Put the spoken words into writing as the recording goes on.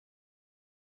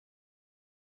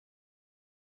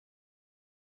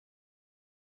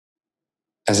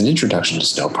As an introduction to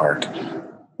Snowpark,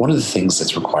 one of the things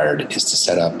that's required is to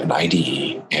set up an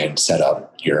IDE and set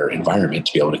up your environment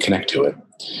to be able to connect to it.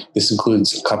 This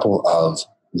includes a couple of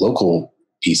local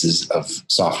pieces of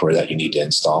software that you need to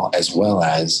install, as well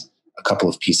as a couple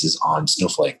of pieces on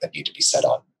Snowflake that need to be set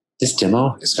up. This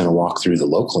demo is going to walk through the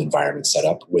local environment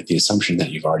setup with the assumption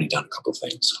that you've already done a couple of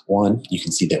things. One, you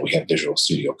can see that we have Visual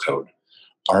Studio Code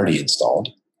already installed.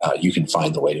 You can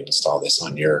find the way to install this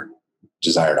on your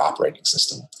desired operating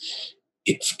system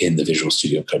in the Visual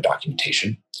Studio Code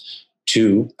documentation.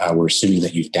 Two, we're assuming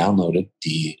that you've downloaded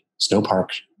the Snowpark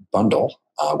bundle,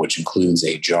 which includes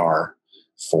a jar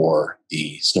for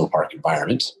the Snowpark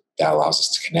environment that allows us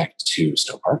to connect to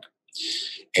Snowpark.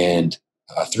 And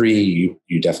three,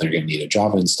 you definitely are going to need a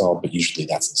Java install, but usually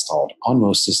that's installed on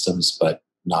most systems, but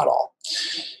not all.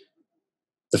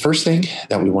 The first thing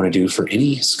that we want to do for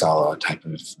any Scala type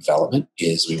of development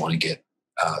is we want to get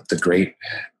the great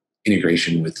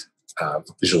integration with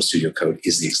Visual Studio Code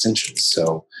is the extensions.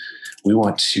 So we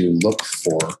want to look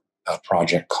for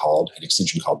an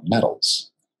extension called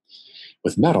Metals.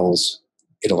 With Metals,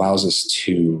 it allows us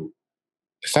to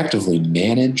effectively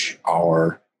manage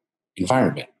our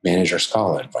environment, manage our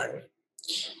Scala environment.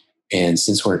 And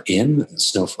since we're in the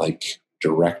Snowflake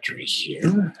directory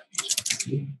here,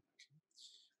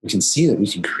 we can see that we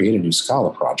can create a new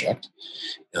Scala project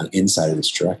inside of this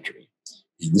directory.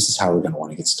 And this is how we're going to want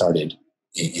to get started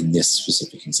in this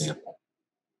specific example.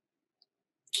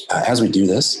 As we do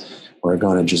this, we're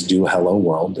going to just do a hello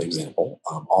world example.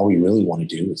 All we really want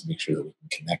to do is make sure that we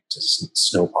can connect to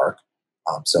Snowpark,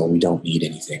 so we don't need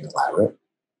anything elaborate.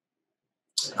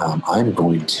 I'm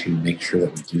going to make sure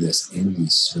that we do this in the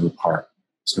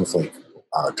Snowflake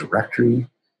directory.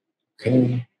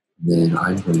 Okay, then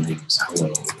I'm going to use hello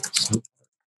Snowpark.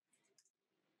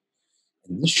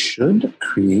 And this should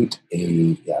create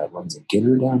it runs a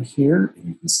getter down here, and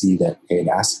you can see that it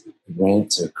ran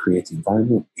to create the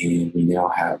environment, and we now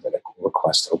have a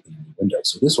request to open a new window.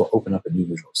 So this will open up a new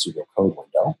Visual Studio Code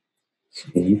window,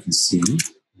 and you can see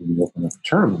when we open up the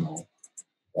terminal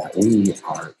that we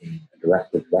are in the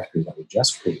directory that we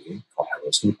just created called Hello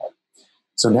Snowpark.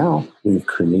 So now we've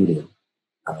created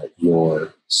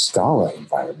your Scala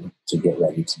environment to get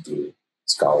ready to do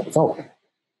Scala development.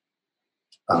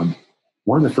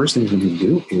 One of the first things we need to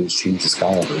do is change the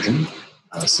Scala version.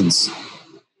 Since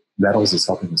Metals is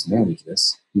helping us manage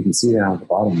this, you can see down at the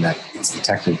bottom that it's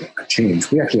detected a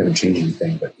change. We actually haven't changed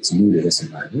anything, but it's new to this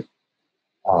environment.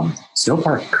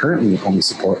 Snowpark currently only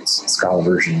supports Scala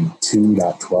version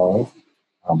 2.12,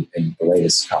 and the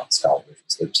latest Scala version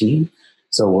is 13.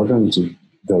 So we're going to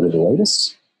go to the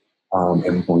latest, and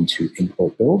we're going to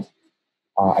import build.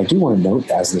 I do want to note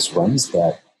as this runs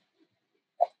that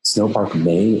Snowpark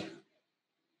may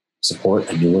support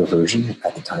a newer version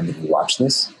at the time that you watch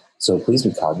this. So please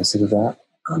be cognizant of that.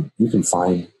 You'll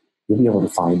be able to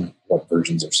find what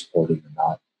versions are supported or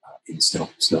not in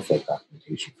Snowflake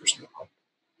documentation for Snowpark.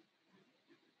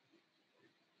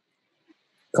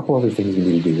 A couple other things we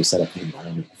need to do to set up the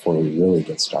environment before we really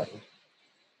get started.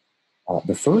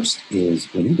 The first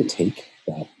is we need to take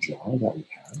that jar that we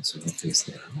have. So let's face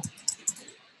there.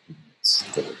 It's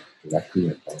the directory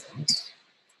of buttons.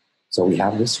 So we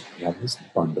have this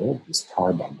bundle, this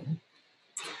tar bundle.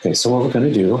 Okay, so what we're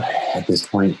going to do at this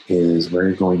point is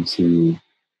we're going to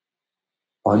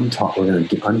untar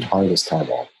this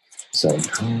tarball. So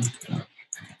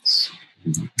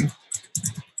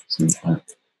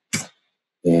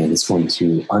and it's going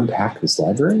to unpack this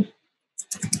library.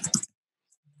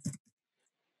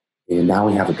 And now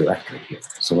we have a directory here.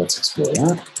 So let's explore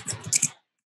that.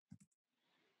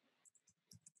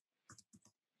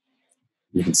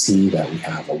 You can see that we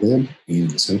have a lib in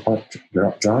the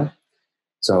Snowpark jar.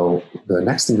 So the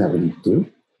next thing that we need to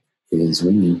do is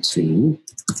we need to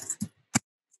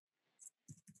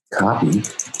copy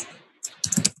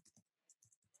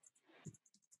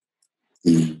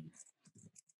the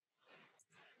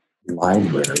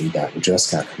library that we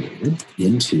just got created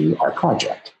into our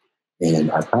project.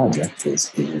 And our project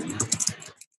is in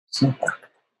Snowpark.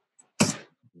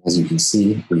 As you can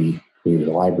see, we created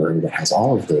a library that has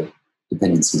all of the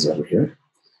dependencies over here.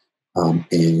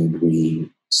 And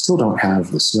we still don't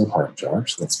have the Snowpark jar,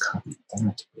 so let's copy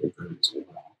that over as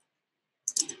well.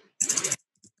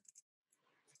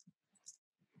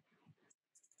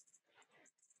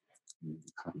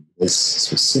 Copy this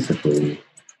specifically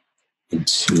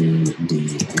into the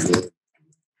lib.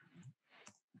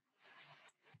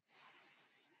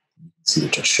 See,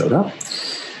 it just showed up.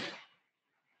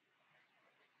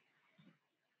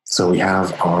 So we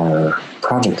have our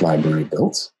project library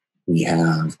built. We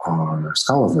have our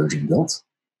Scala version built.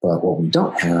 But what we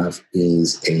don't have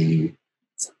is a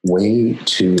way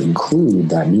to include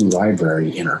that new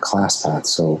library in our class path.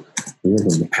 So we're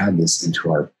going to add this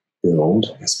into our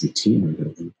build SVT. We're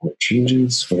going to import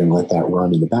changes. We're going to let that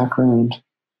run in the background.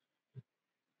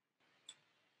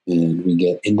 And we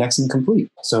get indexing complete.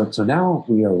 So now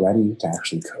we are ready to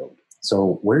actually code.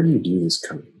 So where do you do this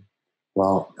coding?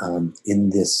 Well, in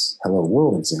this hello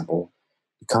world example,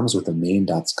 it comes with a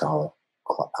main.scala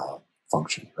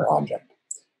function or object.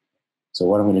 So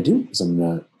what I'm going to do is I'm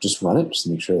going to just run it just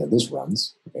to make sure that this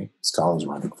runs. Okay, Scala is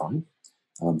running fine.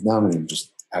 Now I'm going to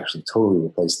just actually totally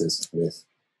replace this with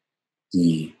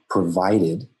the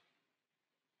provided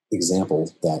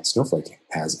example that Snowflake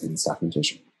has in its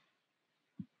documentation.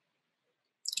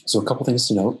 So a couple things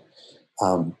to note.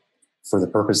 For the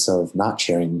purpose of not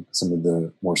sharing some of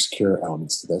the more secure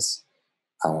elements to this,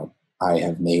 I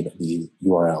have made the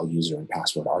URL, user, and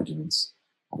password arguments.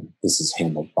 This is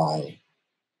handled by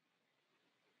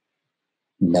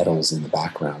metals in the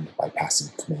background by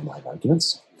passing command line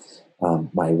arguments.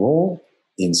 My role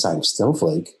inside of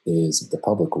Snowflake is the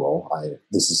public role.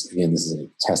 This is a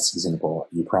test example.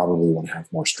 You probably want to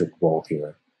have more strict role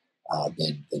here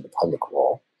than the public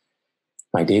role.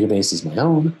 My database is my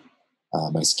own.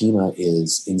 My schema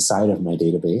is inside of my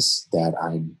database that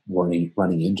I'm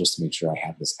running in just to make sure I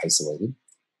have this isolated.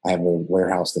 I have a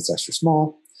warehouse that's extra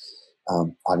small.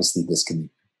 Obviously, this can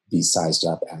be sized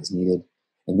up as needed.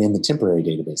 And then the temporary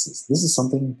databases. This is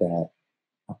something that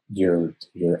your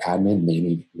admin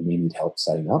may need help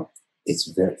setting up.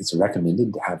 It's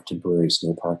recommended to have temporary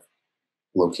Snowpark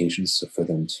locations for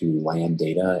them to land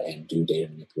data and do data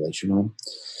manipulation on.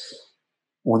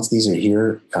 Once these are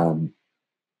here,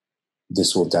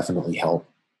 this will definitely help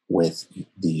with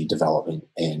the development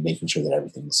and making sure that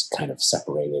everything's kind of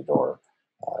separated or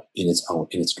in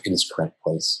its correct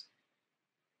place.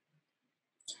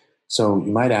 So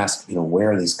you might ask,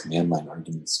 where are these command line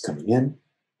arguments coming in?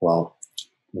 Well,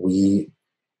 we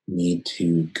need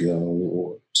to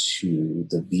go to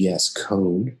the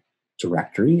VSCode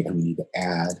directory and we need to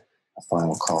add a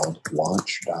file called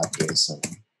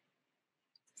launch.json.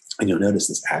 And you'll notice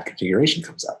this add configuration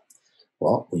comes up.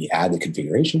 Well, when you add the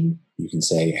configuration, you can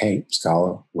say, hey,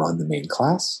 Scala, run the main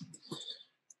class.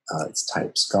 It's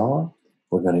type Scala.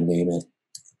 We're going to name it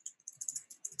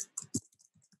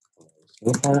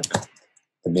Snowpark.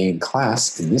 The main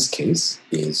class in this case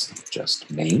is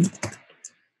just main.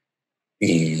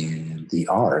 And the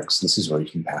args, this is where you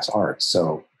can pass args.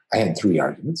 So I had 3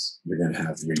 arguments. You're going to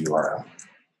have your URL.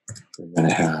 You're going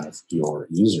to have your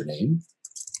username.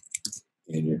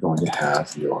 And you're going to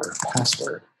have your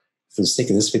password. For the sake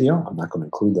of this video, I'm not going to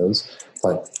include those,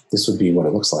 but this would be what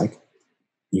it looks like.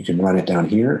 You can run it down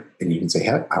here, and you can say,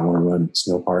 hey, I want to run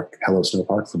Snowpark, hello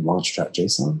Snowpark from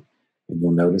launch.json, and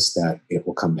you'll notice that it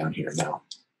will come down here. Now,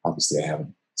 obviously, I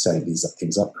haven't set these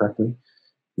things up correctly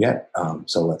yet,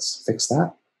 so let's fix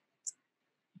that.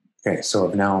 Okay, so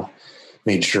I've now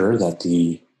made sure that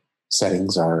the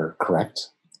settings are correct.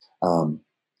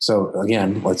 So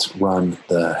again, let's run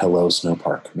the hello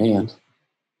Snowpark command.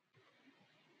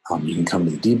 You can come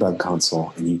to the Debug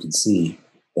Console and you can see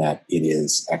that it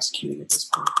is executing at this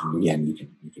point. And again, you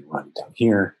can run it down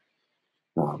here.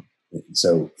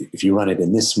 So if you run it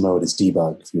in this mode, it's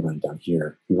debug. If you run it down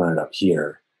here, if you run it up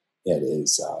here, it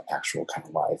is actual kind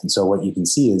of live. And so what you can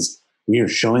see is we are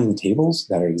showing the tables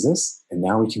that exist, and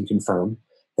now we can confirm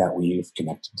that we've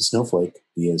connected to Snowflake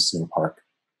via Snowpark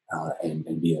and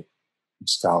via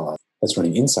Scala that's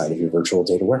running inside of your virtual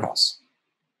data warehouse.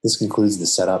 This concludes the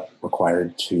setup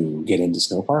required to get into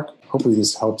Snowpark. Hopefully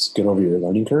this helps get over your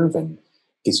learning curve and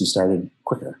gets you started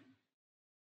quicker.